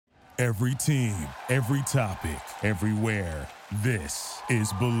Every team, every topic, everywhere. This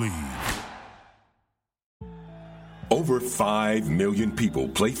is Believe. Over 5 million people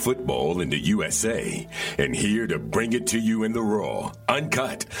play football in the USA, and here to bring it to you in the raw,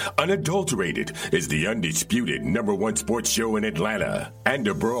 uncut, unadulterated is the undisputed #1 sports show in Atlanta and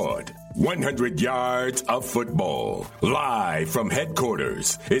abroad. 100 yards of football, live from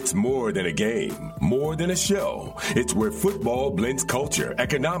headquarters. It's more than a game, more than a show. It's where football blends culture,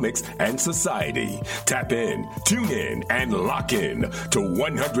 economics, and society. Tap in, tune in, and lock in to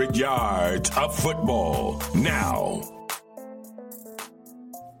 100 yards of football now.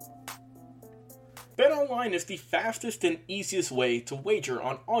 BetOnline is the fastest and easiest way to wager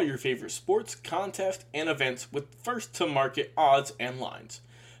on all your favorite sports, contests, and events with first-to-market odds and lines.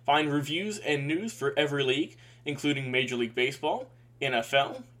 Find reviews and news for every league, including Major League Baseball,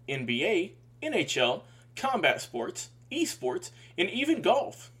 NFL, NBA, NHL, combat sports, esports, and even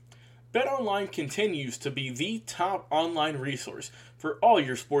golf. BetOnline continues to be the top online resource for all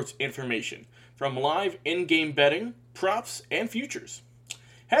your sports information, from live in-game betting, props, and futures.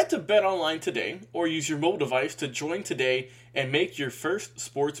 Head to BetOnline today or use your mobile device to join today and make your first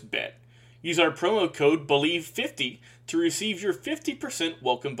sports bet. Use our promo code BELIEVE50 to receive your 50%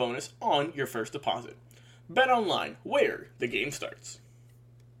 welcome bonus on your first deposit. BetOnline, where the game starts.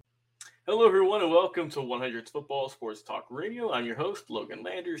 Hello everyone and welcome to 100 Football Sports Talk Radio. I'm your host, Logan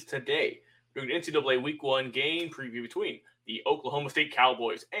Landers. Today, we're doing an NCAA Week 1 game preview between the Oklahoma State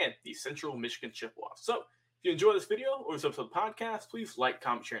Cowboys and the Central Michigan Chippewas. So, if you enjoy this video or this episode of the podcast, please like,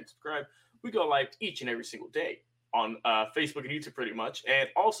 comment, share, and subscribe. We go live each and every single day on Facebook and YouTube pretty much, and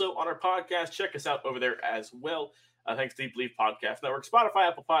also on our podcast. Check us out over there as well. Thanks to the Believe Podcast Network, Spotify,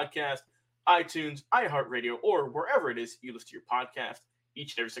 Apple Podcast, iTunes, iHeartRadio, or wherever it is you listen to your podcast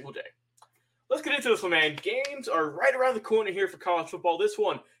each and every single day. Let's get into this one, man. Games are right around the corner here for college football. This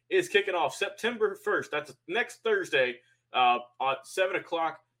one is kicking off September 1st. That's next Thursday at 7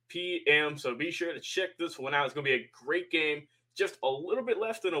 o'clock p.m. So be sure to check this one out. It's going to be a great game. Just a little bit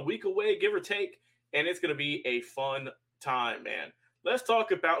less than a week away, give or take. And it's going to be a fun time, man. Let's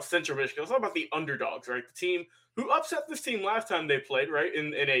talk about Central Michigan. Let's talk about the underdogs, right? The team who upset this team last time they played, right?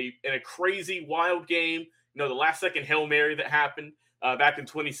 In a crazy, wild game. You know, the last-second Hail Mary that happened back in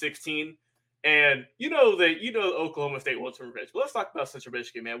 2016. And you know Oklahoma State wants some revenge. But let's talk about Central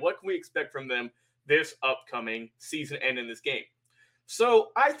Michigan, man. What can we expect from them this upcoming season and in this game?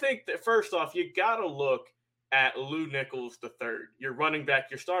 So I think that first off, you got to look at Lew Nichols III, your running back,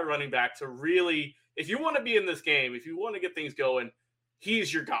 your star running back, to really, if you want to be in this game, if you want to get things going,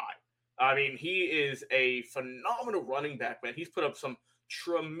 he's your guy. I mean, he is a phenomenal running back, man. He's put up some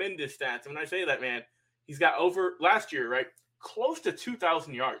tremendous stats. And when I say that, man, he's got over last year, right, close to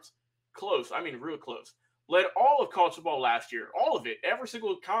 2,000 yards. Close. I mean, real close. Led all of college football last year, all of it, every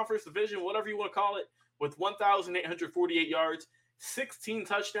single conference, division, whatever you want to call it, with 1,848 yards, 16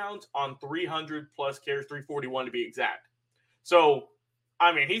 touchdowns on 300-plus carries, 341 to be exact. So,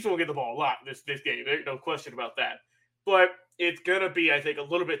 I mean, he's going to get the ball a lot this game. There's no question about that. But it's going to be, I think, a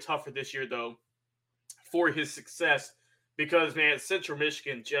little bit tougher this year, though, for his success because, man, Central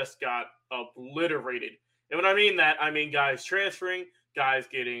Michigan just got obliterated. And when I mean that, I mean guys transferring, guys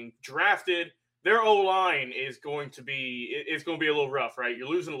getting drafted. Their O-line is going to be a little rough, right? You're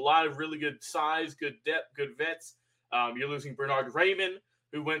losing a lot of really good size, good depth, good vets. You're losing Bernard Raymond,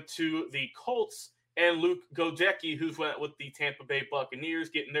 who went to the Colts, and Luke Godecki, who's went with the Tampa Bay Buccaneers,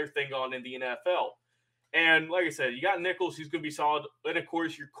 getting their thing on in the NFL. And like I said, you got Nichols, who's going to be solid. And, of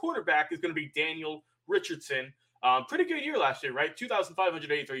course, your quarterback is going to be Daniel Richardson. Pretty good year last year, right?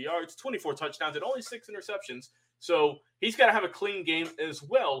 2,583 yards, 24 touchdowns, and only 6 interceptions. So he's got to have a clean game as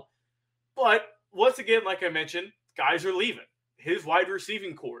well. But once again, like I mentioned, guys are leaving. His wide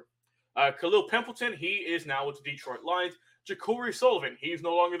receiving core. Khalil Pimpleton, he is now with the Detroit Lions. Ja'Cory Sullivan, he's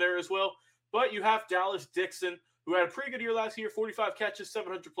no longer there as well. But you have Dallas Dixon, who had a pretty good year last year, 45 catches,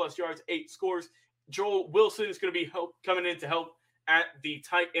 700-plus yards, 8 scores. Joel Wilson is going to be coming in to help at the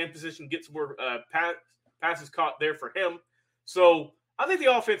tight end position, get some more passes caught there for him. So I think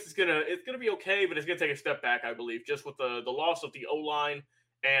the offense is going to be okay, but it's going to take a step back, I believe, just with the loss of the O-line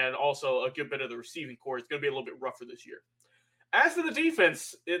and also a good bit of the receiving core. It's going to be a little bit rougher this year. As for the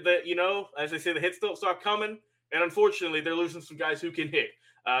defense, as they say, the hits don't stop coming, and unfortunately, they're losing some guys who can hit.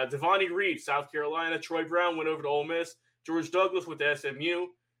 Devontae Reed, South Carolina. Troy Brown went over to Ole Miss. George Douglas with the SMU.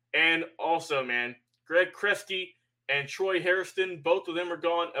 And also, man, Greg Kresge and Troy Hairston, both of them are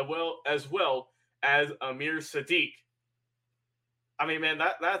gone as well as Amir Sadiq. I mean, man,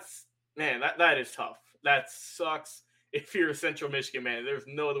 that is tough. That sucks if you're a Central Michigan man. There's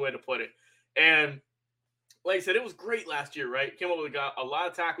no other way to put it. And like I said, it was great last year, right? Came up with a lot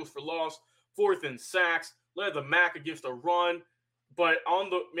of tackles for loss, fourth in sacks, led the MAC against the run, but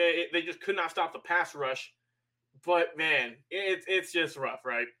they just could not stop the pass rush. But man, it's just rough,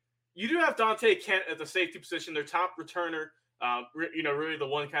 right? You do have Dante Kent at the safety position, their top returner. Really the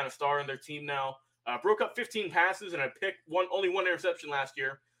one kind of star in their team now. Broke up 15 passes and only one interception last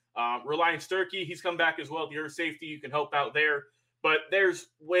year. Relying Sturkey, he's come back as well. Your safety, you can help out there. But there's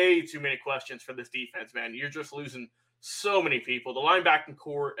way too many questions for this defense, man. You're just losing so many people. The linebacking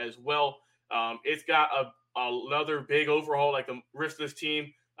core as well. It's got another big overhaul, like the rest of this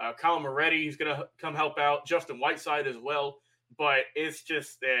team. Colin Moretti, he's going to come help out. Justin Whiteside as well. But it's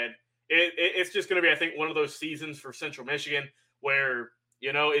just that it's just going to be, I think, one of those seasons for Central Michigan where,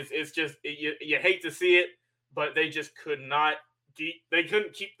 it's just you hate to see it, but they just couldn't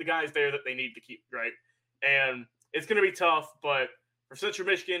keep the guys there that they need to keep, right? And it's going to be tough, but for Central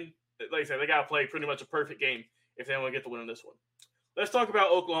Michigan, like I said, they got to play pretty much a perfect game if they want to get the win on this one. Let's talk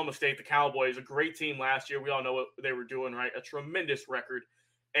about Oklahoma State, the Cowboys, a great team last year. We all know what they were doing, right? A tremendous record.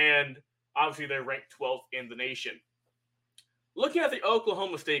 And obviously they're ranked 12th in the nation. Looking at the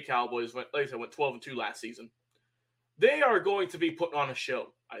Oklahoma State Cowboys, like I said, went 12-2 last season. They are going to be putting on a show,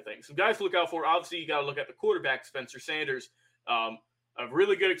 I think. Some guys to look out for. Obviously, you got to look at the quarterback, Spencer Sanders. A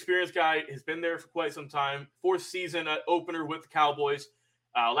really good experienced guy, has been there for quite some time. Fourth season opener with the Cowboys.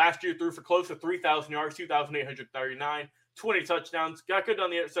 Last year threw for close to 3,000 yards, 2,839, 20 touchdowns. Got good on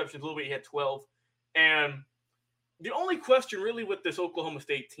the interceptions a little bit. He had 12. And the only question really with this Oklahoma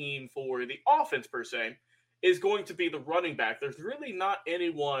State team for the offense per se is going to be the running back. There's really not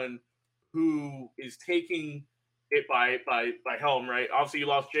anyone who is taking it by helm, right? Obviously, you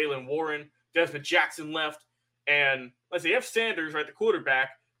lost Jalen Warren. Desmond Jackson left. And let's say you have Sanders, right, the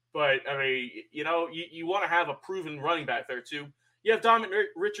quarterback, but I mean, you want to have a proven running back there too. You have Dominic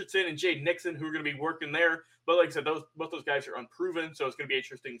Richardson and Jay Nixon who are going to be working there, but like I said, both those guys are unproven, so it's going to be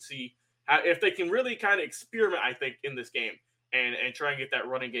interesting to see if they can really kind of experiment, I think, in this game and try and get that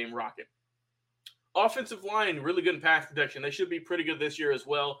running game rocking. Offensive line, really good in pass protection. They should be pretty good this year as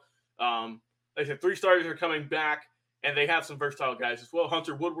well. Like I said, 3 starters are coming back, and they have some versatile guys as well.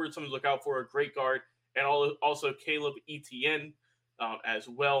 Hunter Woodward, something to look out for, a great guard. And also Caleb Etienne as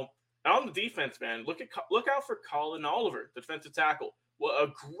well. And on the defense, man, look out for Colin Oliver, defensive tackle. Well,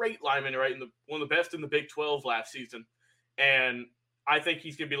 a great lineman, right? One of the best in the Big 12 last season. And I think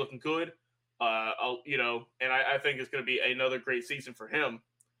he's going to be looking good. And I think it's going to be another great season for him.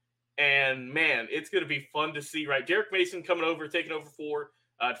 And, man, it's going to be fun to see, right? Derek Mason taking over for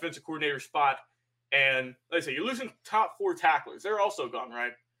defensive coordinator spot. And like I say, you're losing top 4 tacklers. They're also gone,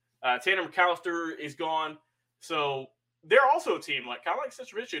 right? Tanner McAllister is gone. So they're also a team, kind of like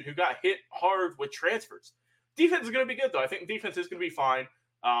Central Michigan, who got hit hard with transfers. Defense is going to be good, though. I think defense is going to be fine.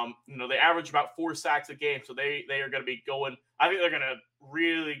 They average about 4 sacks a game, so they are going to be going. I think they're going to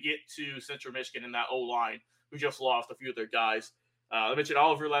really get to Central Michigan in that O-line, who just lost a few of their guys. I mentioned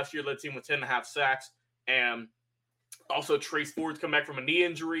Oliver last year led the team with 10.5 sacks. And also Trace Ford's come back from a knee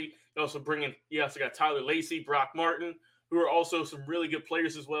injury. You also got Tyler Lacey, Brock Martin, who are also some really good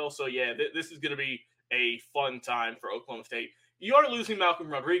players as well. So, yeah, this is going to be a fun time for Oklahoma State. You are losing Malcolm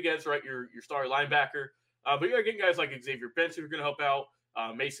Rodriguez, right, your star linebacker. But you are getting guys like Xavier Benson who are going to help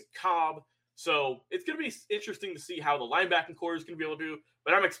out, Mason Cobb. So it's going to be interesting to see how the linebacking core is going to be able to do.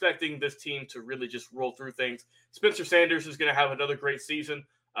 But I'm expecting this team to really just roll through things. Spencer Sanders is going to have another great season.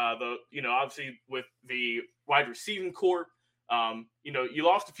 Obviously with the wide receiving core, you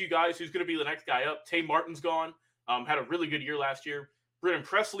lost a few guys. Who's going to be the next guy up? Tay Martin's gone. Had a really good year last year. Brennan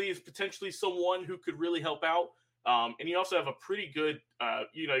Presley is potentially someone who could really help out. And you also have a pretty good,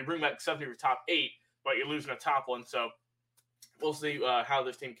 you bring back 7 of your top 8, but you're losing a top one. So we'll see how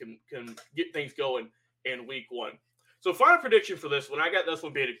this team can get things going in week 1. So final prediction for this one, I got this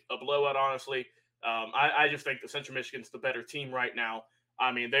one being a blowout, honestly. I just think that Central Michigan's the better team right now.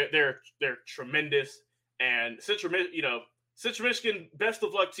 I mean, they're tremendous. And Central Michigan, best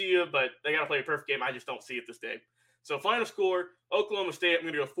of luck to you, but they got to play a perfect game. I just don't see it this day. So final score, Oklahoma State, I'm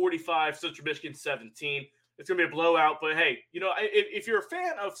going to go 45, Central Michigan 17. It's going to be a blowout, but hey, if you're a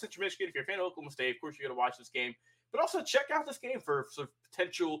fan of Central Michigan, if you're a fan of Oklahoma State, of course you're going to watch this game. But also check out this game for some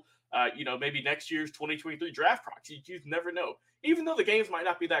potential, maybe next year's 2023 draft proxy. You never know. Even though the games might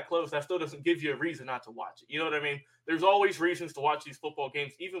not be that close, that still doesn't give you a reason not to watch it. You know what I mean? There's always reasons to watch these football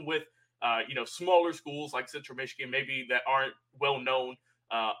games, even with smaller schools like Central Michigan, maybe that aren't well known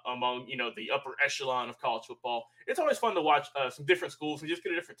among the upper echelon of college football. It's always fun to watch some different schools and just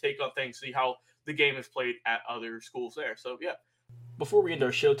get a different take on things, see how the game is played at other schools there. So yeah. Before we end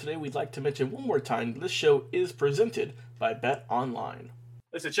our show today, we'd like to mention one more time this show is presented by Bet Online.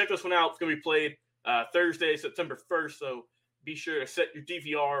 Listen, check this one out. It's going to be played Thursday, September 1st. So be sure to set your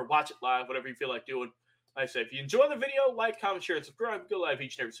DVR, watch it live, whatever you feel like doing. Like I said, if you enjoy the video, like, comment, share, and subscribe. Go live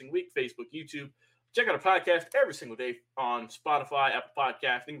each and every single week, Facebook, YouTube. Check out our podcast every single day on Spotify, Apple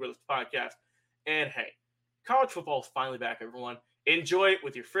Podcasts, anywhere there's a podcast. And hey, college football is finally back, everyone. Enjoy it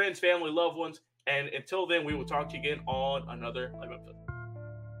with your friends, family, loved ones. And until then, we will talk to you again on another live episode.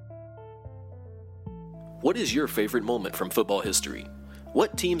 What is your favorite moment from football history?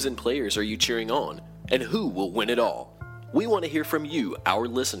 What teams and players are you cheering on? And who will win it all? We want to hear from you, our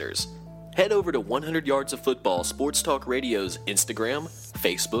listeners. Head over to 100 Yards of Football Sports Talk Radio's Instagram,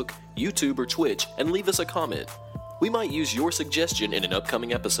 Facebook, YouTube, or Twitch and leave us a comment. We might use your suggestion in an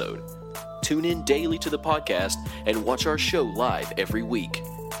upcoming episode. Tune in daily to the podcast and watch our show live every week.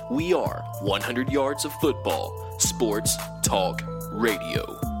 We are 100 Yards of Football Sports Talk Radio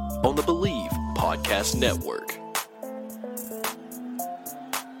on the Believe Podcast Network.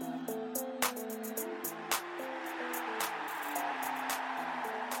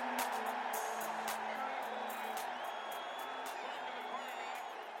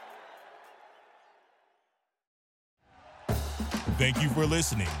 Thank you for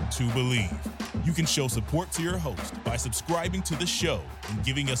listening to Believe. You can show support to your host by subscribing to the show and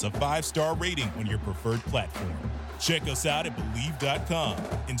giving us a 5-star rating on your preferred platform. Check us out at Believe.com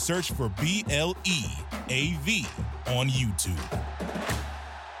and search for BLEAV on YouTube.